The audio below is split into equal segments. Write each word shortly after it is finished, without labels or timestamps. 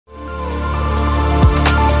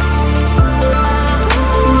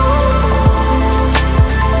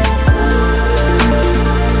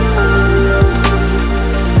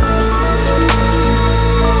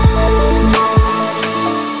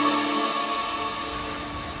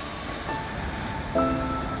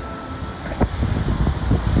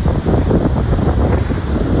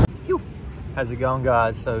How's it going,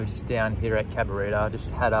 guys? So just down here at Cabarita,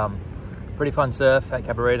 just had pretty fun surf at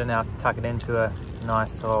Cabarita. Now tuck it into a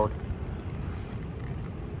nice old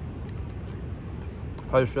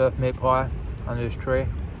post surf meat pie under this tree,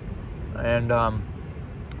 and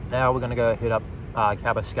now we're gonna go hit up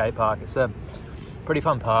Cabba Skate Park. It's a pretty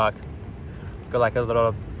fun park. Got like a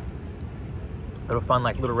little fun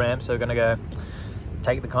like little ramp, so we're gonna go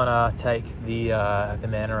take the Connor, take the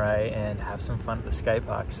Manta Ray, and have some fun at the skate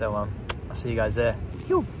park. So I'll see you guys there.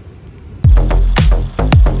 Phew.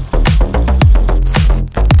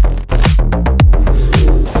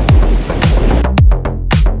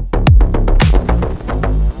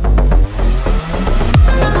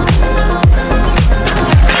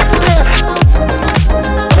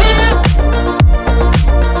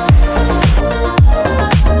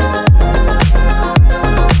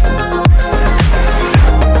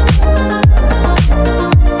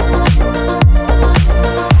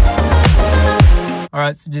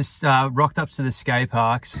 Alright, so just rocked up to the skate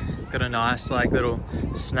parks. Got a nice like little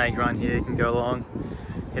snake run here. You can go along,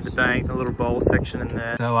 hit the bank, the little bowl section in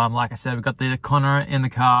there. So like I said, we've got the Connor in the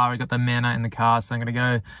car, we've got the Manta in the car. So I'm gonna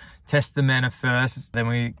go test the Manta first, then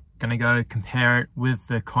we're gonna go compare it with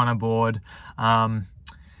the Connor board.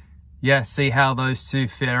 Yeah, see how those two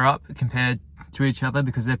fare up compared to each other,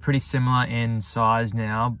 because they're pretty similar in size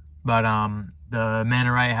now. But the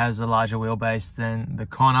Manta Ray has a larger wheelbase than the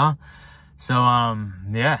Connor. So,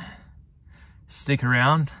 yeah, stick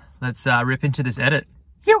around. Let's rip into this edit.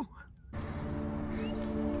 Yo!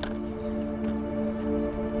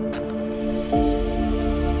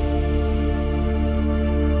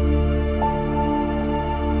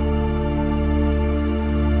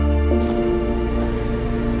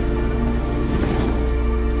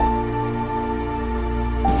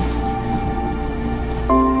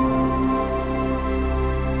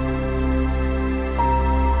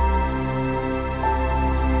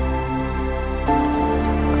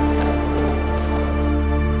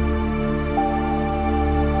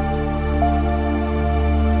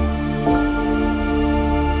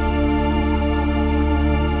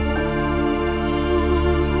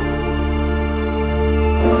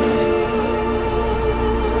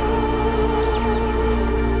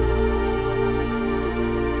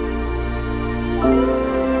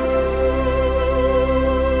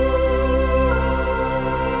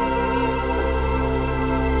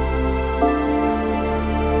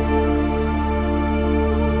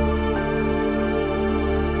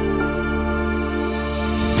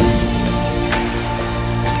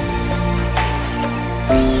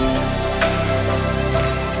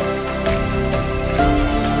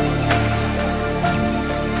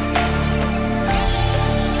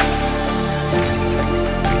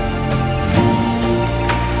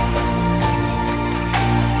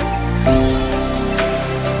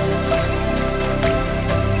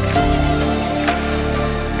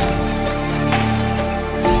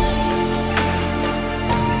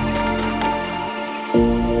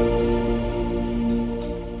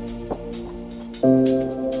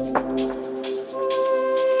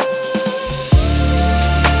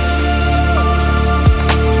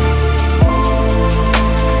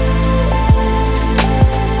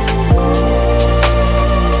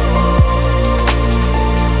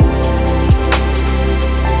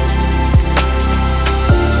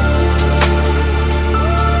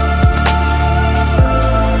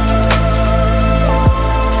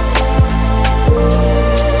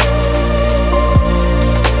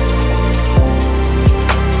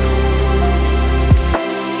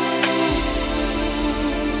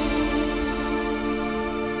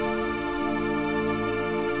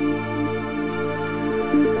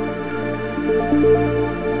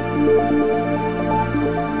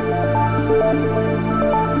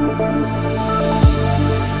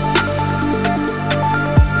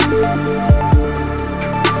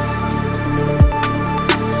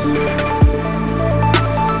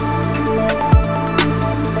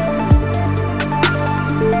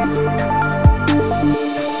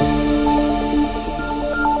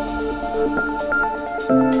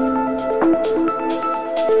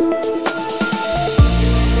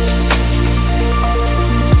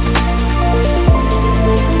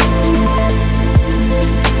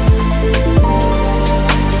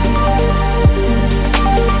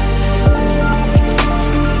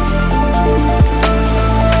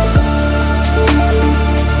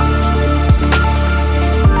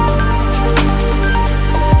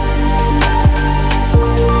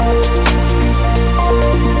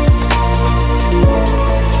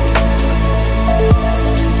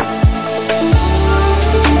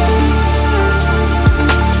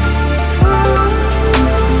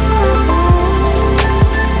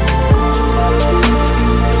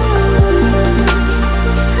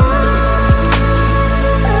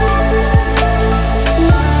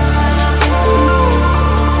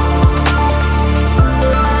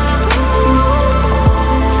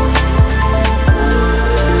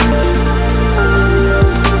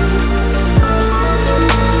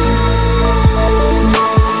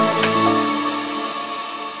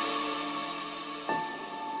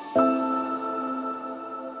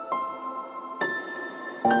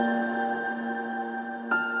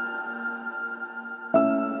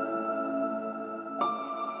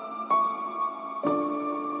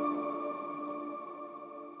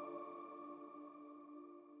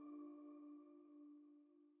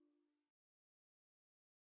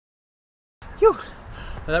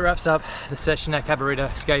 So that wraps up the session at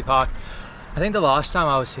Cabarita Skate Park. I think the last time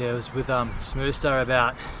I was here was with Smoothstar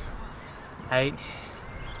about 8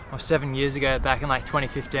 or 7 years ago, back in like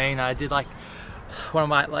 2015. I did like one of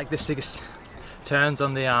my the sickest turns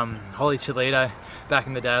on the Holy Toledo back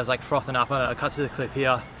in the day. I was like frothing up on it. I cut to the clip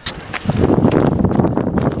here.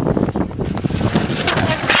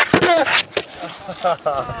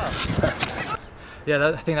 Yeah,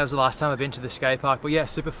 I think that was the last time I've been to the skate park. But yeah,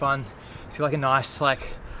 super fun. It's got like a nice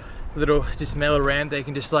little just metal ramp that you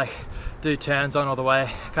can just like do turns on all the way.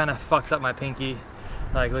 Kind of fucked up my pinky.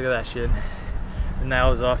 Like, look at that shit. The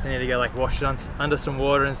nail's off. I need to go like wash it under some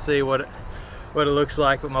water and see what it looks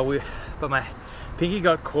like. But my pinky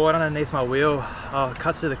got caught underneath my wheel. Oh, it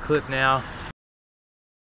cuts to the clip now.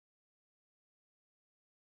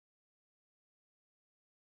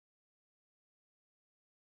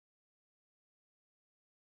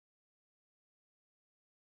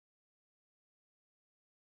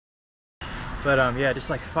 But yeah,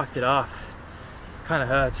 just like fucked it up. Kind of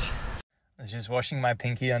hurts. I was just washing my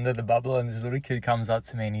pinky under the bubble and this little kid comes up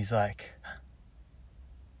to me and he's like,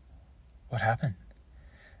 "What happened?"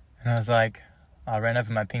 And I was like, "I ran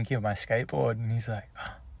over my pinky with my skateboard." And he's like,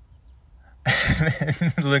 oh.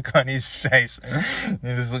 Look on his face.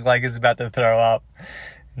 It just looked like he's about to throw up.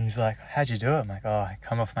 And he's like, "How'd you do it?" I'm like, "Oh, I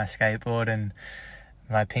come off my skateboard and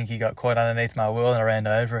my pinky got caught underneath my wheel and I ran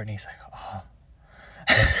over it." And he's like, "Oh."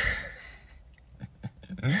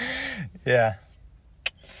 Yeah,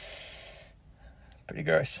 pretty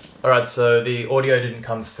gross. Alright, so the audio didn't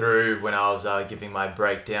come through when I was giving my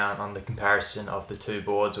breakdown on the comparison of the two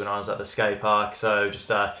boards when I was at the skate park. So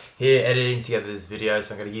just here editing together this video,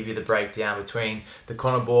 so I'm going to give you the breakdown between the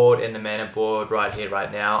Connor board and the Manta board right here,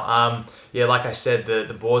 right now. Yeah, like I said,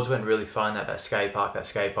 the boards went really fun at that skate park. That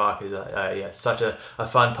skate park is yeah, such a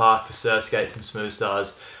fun park for surf skates and smooth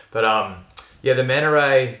stars. But yeah, the Manta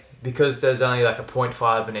Ray, because there's only like a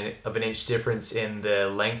 0.5 of an inch difference in the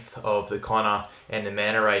length of the Connor and the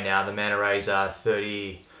Manta Ray now. The Manta Ray is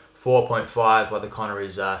 34.5 while the Connor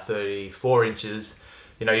is 34 inches.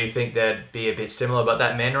 You know, you think they'd be a bit similar, but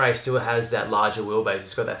that Manta Ray still has that larger wheelbase.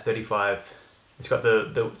 It's got that 35, it's got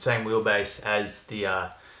the same wheelbase as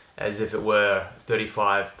the as if it were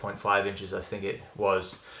 35.5 inches, I think it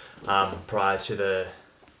was, prior to the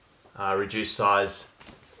reduced size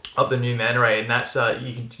of the new Manta Ray, and that's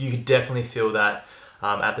you could definitely feel that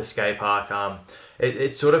at the skate park.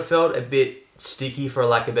 It sort of felt a bit sticky, for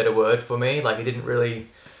lack of a better word, for me. Like, it didn't really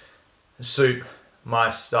suit my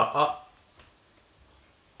stuff.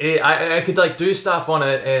 I could like do stuff on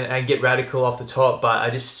it and get radical off the top, but I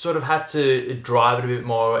just sort of had to drive it a bit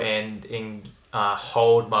more and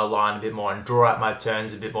hold my line a bit more and draw out my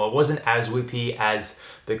turns a bit more. It wasn't as whippy as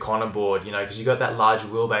the Connor board, you know, because you got that larger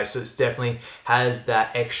wheelbase, so it definitely has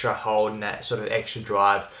that extra hold and that sort of extra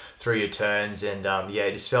drive through your turns. And yeah,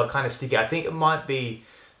 it just felt kind of sticky. I think it might be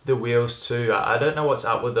the wheels too. I don't know what's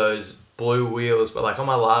up with those blue wheels, but like on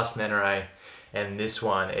my last Manta Ray and this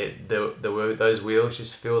one, those wheels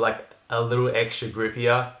just feel like a little extra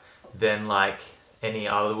grippier than like any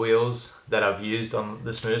other wheels that I've used on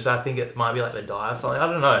the smooth. So I think it might be like the dye or something, I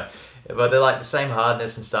don't know, but they're like the same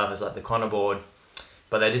hardness and stuff as like the Connor board,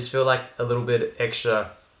 but they just feel like a little bit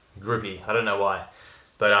extra grippy. I don't know why,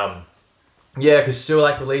 but yeah, I could still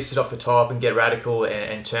like release it off the top and get radical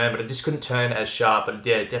and turn, but I just couldn't turn as sharp. But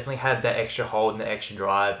yeah, it definitely had that extra hold and the extra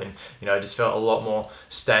drive, and you know, it just felt a lot more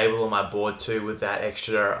stable on my board too, with that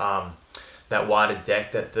extra that wider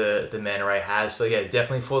deck that the Manta Ray has. So yeah,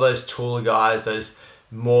 definitely for those taller guys, those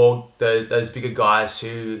bigger guys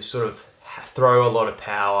who sort of throw a lot of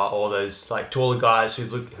power, or those like taller guys who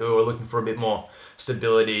are looking for a bit more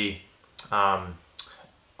stability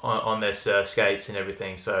on their surf skates and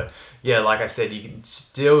everything. So yeah, like I said, you can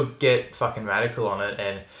still get fucking radical on it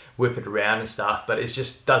and whip it around and stuff, but it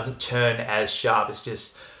just doesn't turn as sharp. It's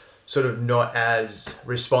just sort of not as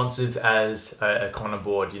responsive as a Connor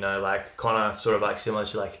board, you know, like Connor sort of like similar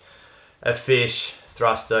to like a fish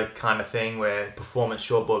thruster kind of thing, where performance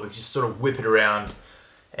shortboard, we just sort of whip it around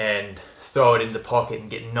and throw it in the pocket and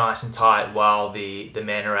get nice and tight, while the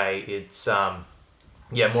Manta Ray, it's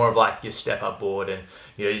yeah, more of like your step up board, and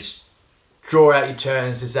you know, you just draw out your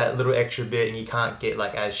turns, there's that little extra bit, and you can't get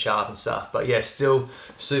like as sharp and stuff. But yeah, still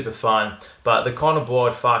super fun. But the Connor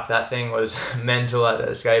board, fuck, that thing was mental at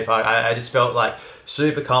the skate park. I just felt like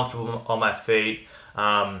super comfortable on my feet.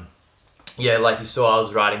 Yeah, like you saw, I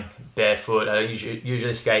was riding barefoot. I don't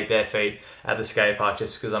usually skate bare feet at the skate park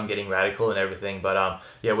just because I'm getting radical and everything. But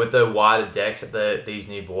yeah, with the wider decks that these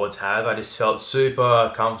new boards have, I just felt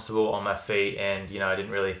super comfortable on my feet, and you know, I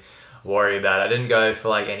didn't really worry about it. I didn't go for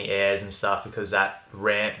like any airs and stuff because that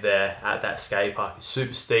ramp there at that skate park is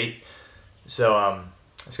super steep. So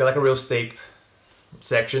it's got like a real steep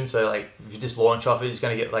section, so like if you just launch off it, you're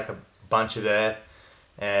gonna get like a bunch of air,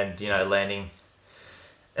 and you know, landing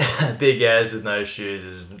big airs with no shoes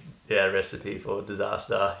is, yeah, recipe for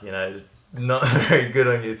disaster. You know, it's not very good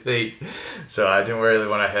on your feet. So I didn't really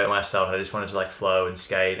want to hurt myself. I just wanted to like flow and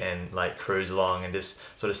skate and like cruise along and just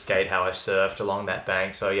sort of skate how I surfed along that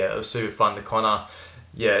bank. So yeah, it was super fun. The corner,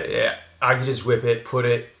 yeah, I could just whip it, put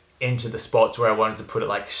it into the spots where I wanted to put it,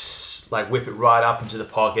 like whip it right up into the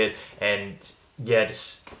pocket, and yeah,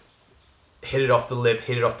 just hit it off the lip,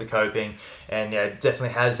 hit it off the coping, and yeah, it definitely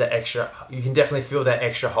has that extra, you can definitely feel that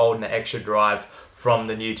extra hold and that extra drive from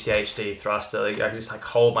the new THD thruster. Like, I can just like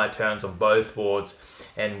hold my turns on both boards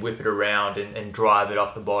and whip it around and drive it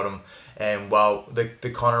off the bottom. And while the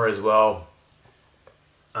Connor as well,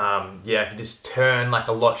 yeah, I can just turn like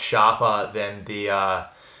a lot sharper than the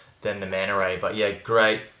Manta Ray. But yeah,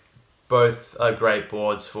 great, both are great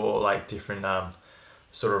boards for like different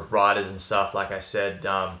sort of riders and stuff, like I said.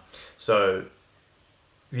 So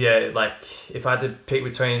yeah, like if I had to pick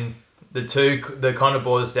between the two, the Connor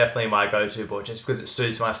board is definitely my go-to board, just because it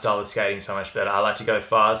suits my style of skating so much better. I like to go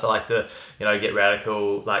fast. I like to, you know, get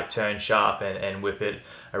radical, like turn sharp and whip it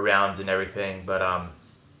around and everything. But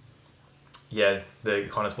yeah, the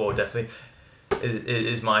Connor's board definitely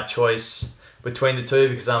is my choice between the two,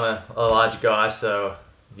 because I'm a large guy, so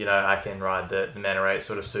you know, I can ride the Manta Ray. It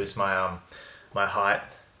sort of suits my my height,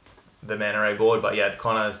 the Manta Ray board. But yeah, the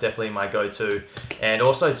Connor is definitely my go-to. And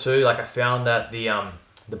also too, like I found that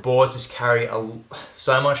the boards just carry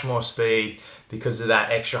so much more speed because of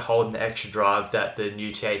that extra hold and the extra drive that the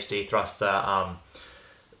new THD thruster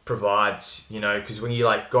provides. You know, because when you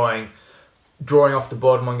like drawing off the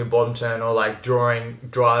bottom on your bottom turn, or like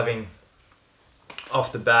driving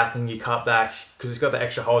off the back and you cut back, because it's got the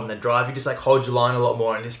extra hold and the drive, you just like hold your line a lot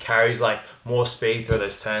more, and this carries like more speed through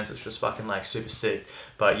those turns, which was fucking like super sick.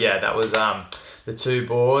 But yeah, that was the two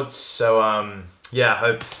boards. So yeah, I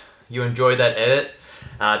hope you enjoyed that edit.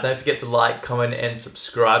 Don't forget to like, comment, and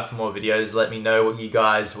subscribe for more videos. Let me know what you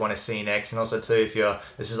guys want to see next. And also too, if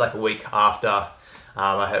this is like a week after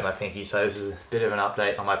I hurt my pinky, so this is a bit of an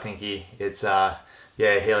update on my pinky. It's yeah,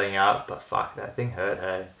 healing up, but fuck, that thing hurt,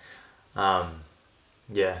 hey.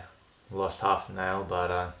 Yeah, lost half the nail,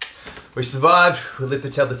 but we survived. We lived to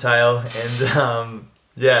tell the tale, and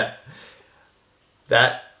yeah,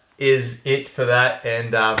 that is it for that.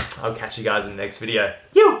 And I'll catch you guys in the next video.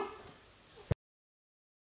 Yo!